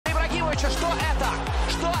Ибрагимовича. Что это?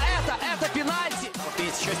 Что это? Это пенальти.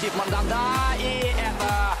 Еще Стив Манданда. И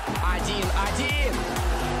это 1-1.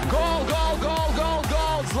 Гол, гол, гол, гол,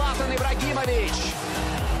 гол. Златан Ибрагимович.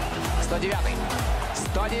 109-й.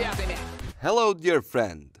 109-й. Hello, dear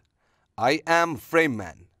friend. I am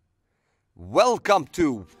Frameman. Welcome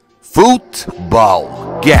to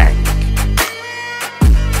Football Gang.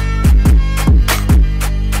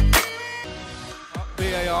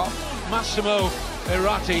 VAR, Massimo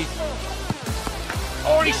Errati.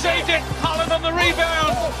 Oh, he saved it! Haaland on the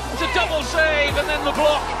rebound! It's a double save, and then the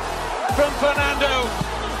block from Fernando.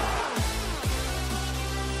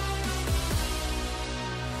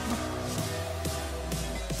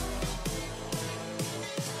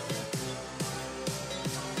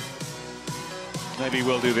 Maybe he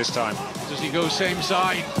will do this time. Does he go same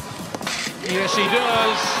side? Yes, he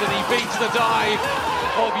does, and he beats the dive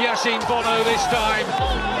of Yassine Bono this time.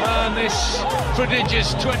 And this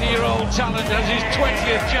prodigious 20-year-old talent has his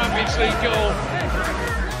 20th Champions League goal.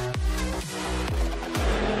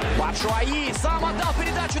 Батшуаи сам отдал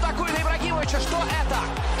передачу такую на Ибрагимовича. Что это?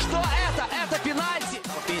 Что это? Это пенальти.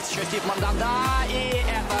 Еще Стив Манданда. И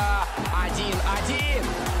это 1-1.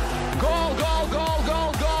 Гол, гол, гол,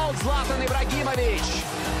 гол, гол. Златан Ибрагимович.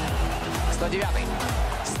 109-й.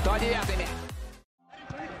 109-й.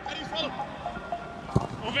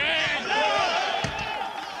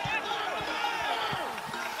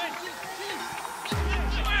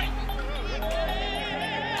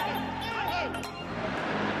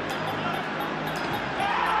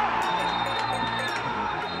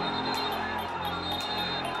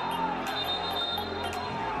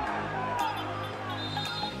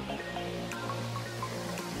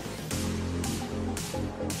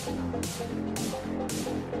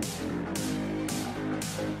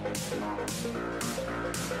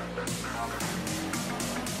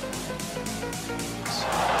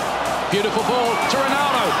 Beautiful ball to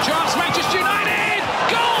Ronaldo. Chance, Manchester United!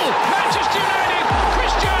 Goal! Manchester United!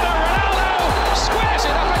 Cristiano Ronaldo squares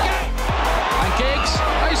it up again. And Giggs.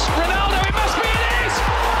 It's Ronaldo. It must be, it is!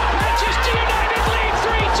 Manchester United lead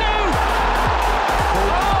 3-2.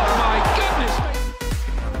 Oh my goodness.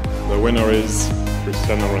 The winner is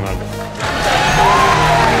Cristiano Ronaldo.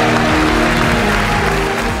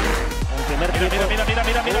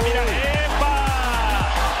 Mira. ¡Epa!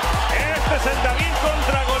 Este es el David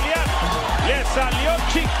contra Goliat. Le salió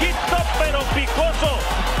chiquito pero picoso.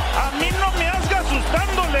 A mí no me hasga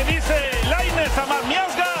asustando, le dice Lainez a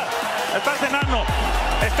Miasga. Estás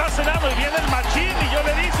enano y viene el machín y yo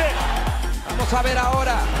le dice. Vamos a ver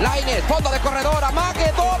ahora, Lainez, fondo de corredor,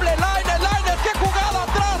 amague, doble, Lainez, qué jugada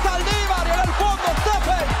atrás, Aldívar y en el fondo,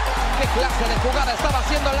 Stephen. Qué clase de jugada estaba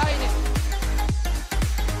haciendo Lainez.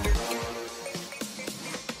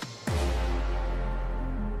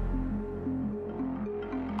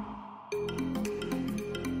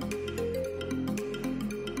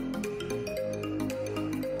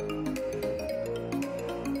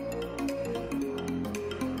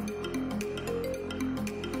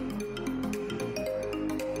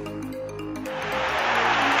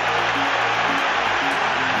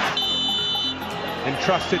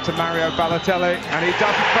 Entrusted to Mario Balotelli, and he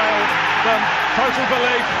doesn't fail them. Total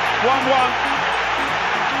belief, 1-1.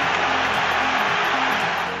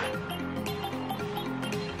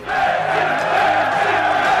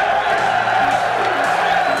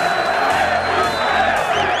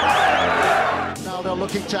 Ronaldo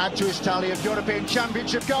looking to add to his tally of European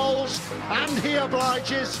Championship goals, and he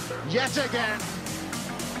obliges yet again.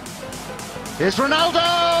 Here's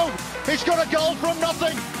Ronaldo! He's got a goal from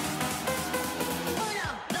nothing!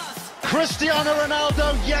 Cristiano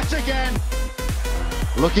Ronaldo yet again,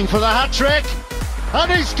 looking for the hat-trick,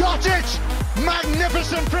 and he's got it!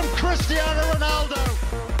 Magnificent from Cristiano Ronaldo!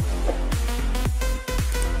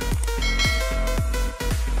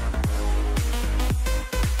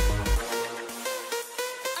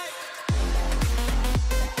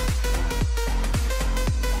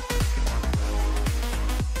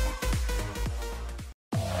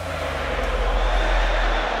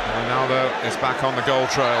 Ronaldo is back on the goal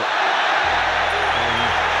trail.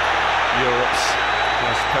 Europe's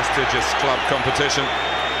most prestigious club competition.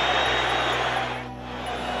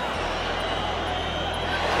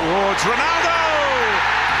 Towards Ronaldo!